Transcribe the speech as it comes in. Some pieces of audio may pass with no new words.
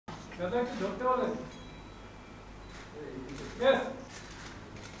Yes.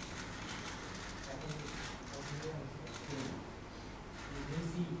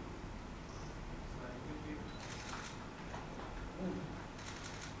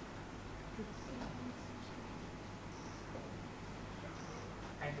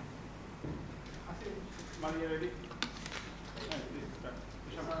 Chamari, ready?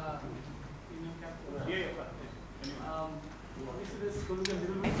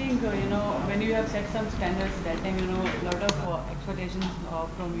 I think when you have set some standards that time a lot of expectations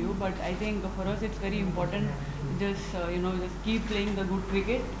from you, but I think for us it's very important just just keep playing the good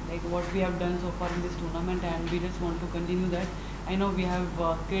cricket like what we have done so far in this tournament, and we just want to continue that. I know we have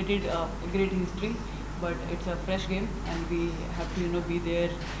created a great history, but it's a fresh game and we have to be there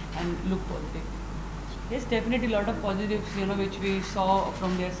and look positive. Yes, definitely a lot of positives which we saw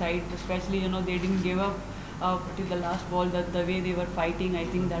from their side, especially they didn't give up till the last ball. The way they were fighting, I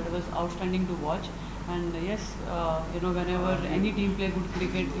think that was outstanding to watch. And yes, whenever any team play good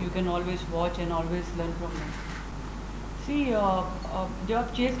cricket, you can always watch and always learn from them. See, जब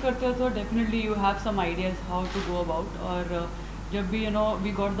आप chase करते हो तो definitely you have some ideas how to go about. और जब भी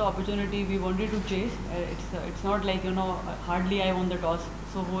we got the opportunity, we wanted to chase. It's not like hardly I won the toss.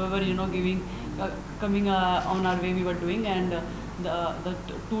 So whoever giving coming on our way we were doing, and the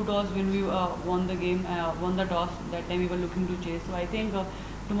two toss when we won the game, won the toss, that time we were looking to chase. So I think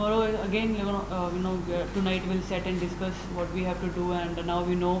tomorrow again tonight we'll set and discuss what we have to do, and now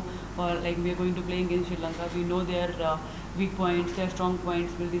we know like we are going to play against Sri Lanka. We know their weak points, their strong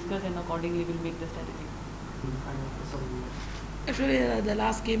points. We'll discuss and accordingly we'll make the strategy. Actually, the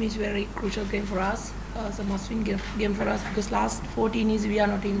last game is very crucial game for us. It's a must-win game for us because last 14 years we are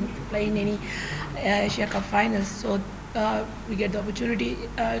not in playing any Asia Cup finals. So we get the opportunity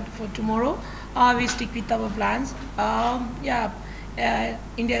for tomorrow. We stick with our plans.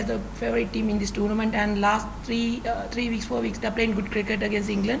 India is the favorite team in this tournament, and last 4 weeks they're playing good cricket against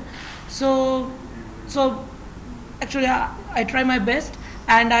England. So actually I try my best.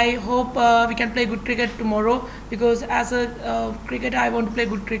 And I hope we can play good cricket tomorrow, because as a cricketer I want to play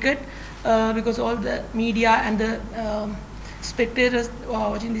good cricket because all the media and the spectators are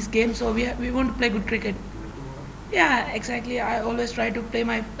watching this game, so we want to play good cricket. Yeah, exactly. I always try to play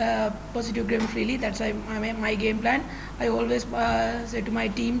my positive game freely. That's my game plan. I always say to my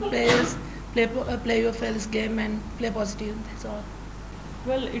team players, play your fearless game and play positive. That's all.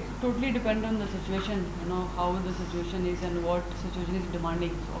 Well, it totally depends on the situation, how the situation is and what situation is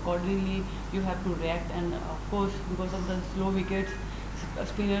demanding. So accordingly, you have to react. And of course, because of the slow wickets,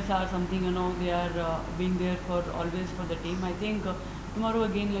 spinners are something, they are being there for always for the team. I think tomorrow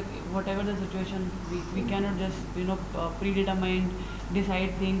again, like whatever the situation, we cannot just, predetermined,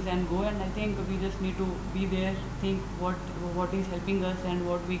 decide things and go. And I think we just need to be there, think what is helping us and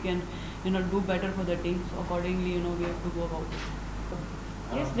what we can, do better for the team. So accordingly, we have to go about it.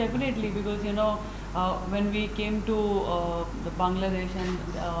 Yes, definitely, because when we came to the Bangladesh and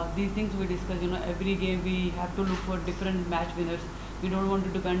these things we discussed, every game we have to look for different match winners. We don't want to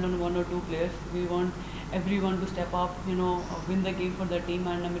depend on one or two players. We want everyone to step up, win the game for the team.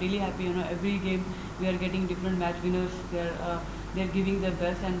 And I'm really happy, every game we are getting different match winners. They're giving their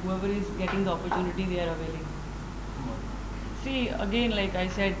best, and whoever is getting the opportunity, they are availing. See, again, like I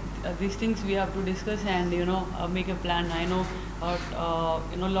said, these things we have to discuss and make a plan. I know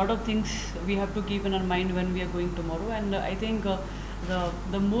a lot of things we have to keep in our mind when we are going tomorrow, and I think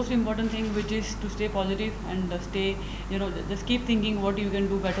the most important thing which is to stay positive and stay just keep thinking what you can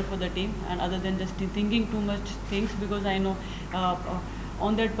do better for the team, and other than just thinking too much things, because I know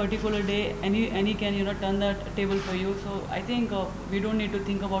on that particular day any can turn the table for you. So I think we don't need to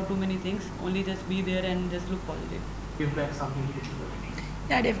think about too many things, only just be there and just look positive. Give back something to you.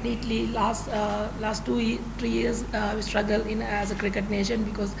 Yeah, definitely. Last 3 years we struggle as a cricket nation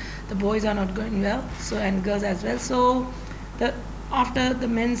because the boys are not going well, so and girls as well. So after the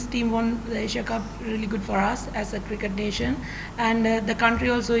men's team won the Asia Cup, really good for us as a cricket nation, and the country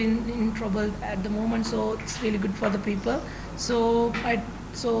also in trouble at the moment. So it's really good for the people. So I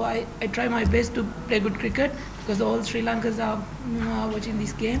try my best to play good cricket because all Sri Lankans are watching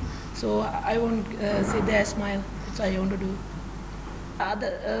this game. So I won't say their smile. That's what I want to do.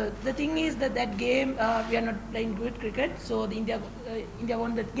 The thing is that game we are not playing good cricket, so India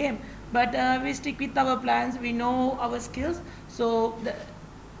won that game. But we stick with our plans. We know our skills. So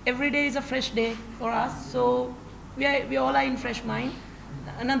every day is a fresh day for us. So we all are in fresh mind.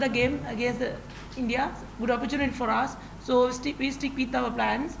 Another game against India, good opportunity for us. So we stick with our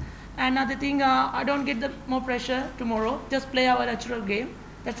plans. Another thing, I don't get the more pressure tomorrow. Just play our natural game.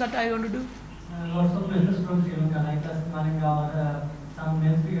 That's what I want to do. Lots of players from Sri Lanka, like Malinga or some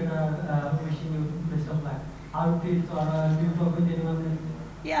men's cricket are outfits or do you talk with anyone?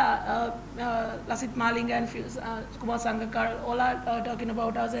 Yeah, Lasit Maling and Kumar Sangakkar all are talking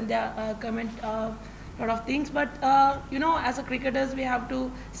about us, and they are comment lot of things. But as a cricketers, we have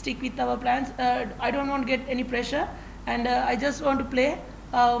to stick with our plans. I don't want to get any pressure, and I just want to play.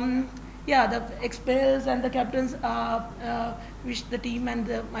 Yeah, the expels and the captains wish the team and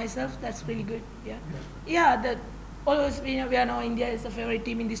myself. That's really good. Yeah, yeah. Always we know India is the favorite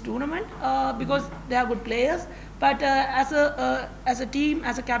team in this tournament because they are good players. But as a team,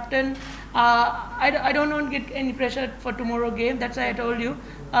 as a captain, I don't want to get any pressure for tomorrow game. That's why I told you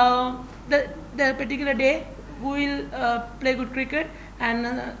the particular day we will play good cricket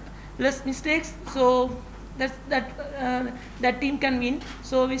and less mistakes. So that team can win.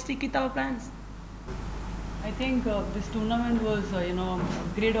 So we stick with our plans. I think this tournament was, a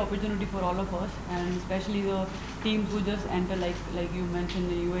great opportunity for all of us, and especially the teams who just enter, like you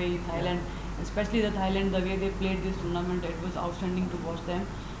mentioned, the UAE, Thailand, especially the Thailand, the way they played this tournament, it was outstanding to watch them.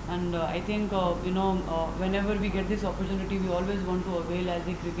 And I think, whenever we get this opportunity, we always want to avail as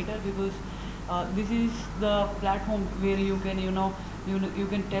a cricketer, because this is the platform where you can, you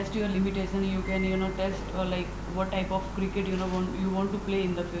can test your limitation, you can, test like what type of cricket, you want to play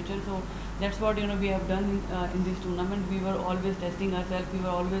in the future. So that's what we have done in this tournament. We were always testing ourselves. We were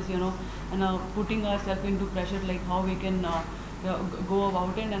always putting ourselves into pressure, like how we can go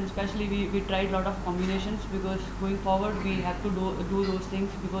about it. And especially we tried a lot of combinations, because going forward we have to do those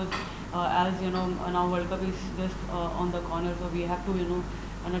things, because as now World Cup is just on the corner, so we have to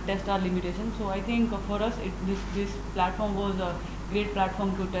test our limitations. So I think for us this platform was a great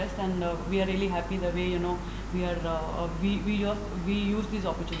platform to test, and we are really happy the way we use this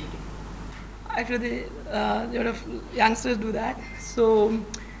opportunity. Actually, a lot of youngsters do that. So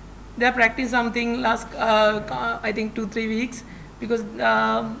they are practicing something last, I think 2-3 weeks, because there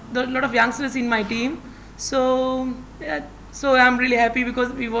are a lot of youngsters in my team. So so I'm really happy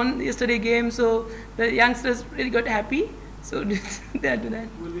because we won yesterday game. So the youngsters really got happy. So they are doing that.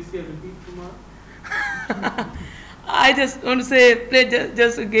 Will we see a repeat tomorrow? I just want to say play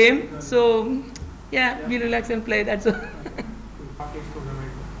just a game. So yeah, we relax and play. That's all.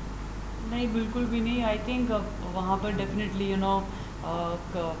 नहीं बिल्कुल भी नहीं. I think वहाँ पर definitely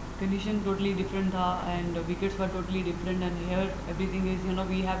condition totally different था, and wickets were totally different, and here everything is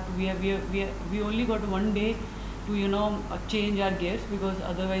we only got one day to change our gears, because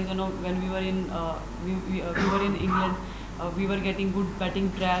otherwise when we were in we were in England, we were getting good batting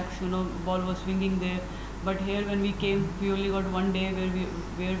tracks, ball was swinging there. But here when we came, we only got one day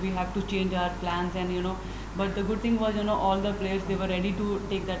where we have to change our plans, and but the good thing was all the players, they were ready to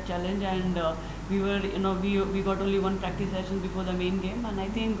take that challenge, and we were we got only one practice session before the main game. And I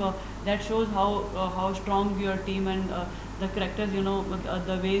think that shows how strong your team and the characters,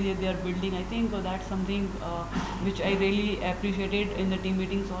 the way they are building. I think that's something which I really appreciated in the team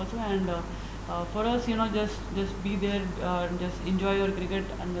meetings also. And for us, just be there, just enjoy your cricket,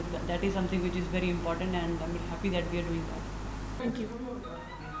 and that is something which is very important, and I'm happy that we are doing that. Thank you.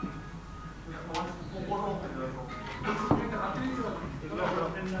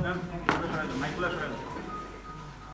 Michael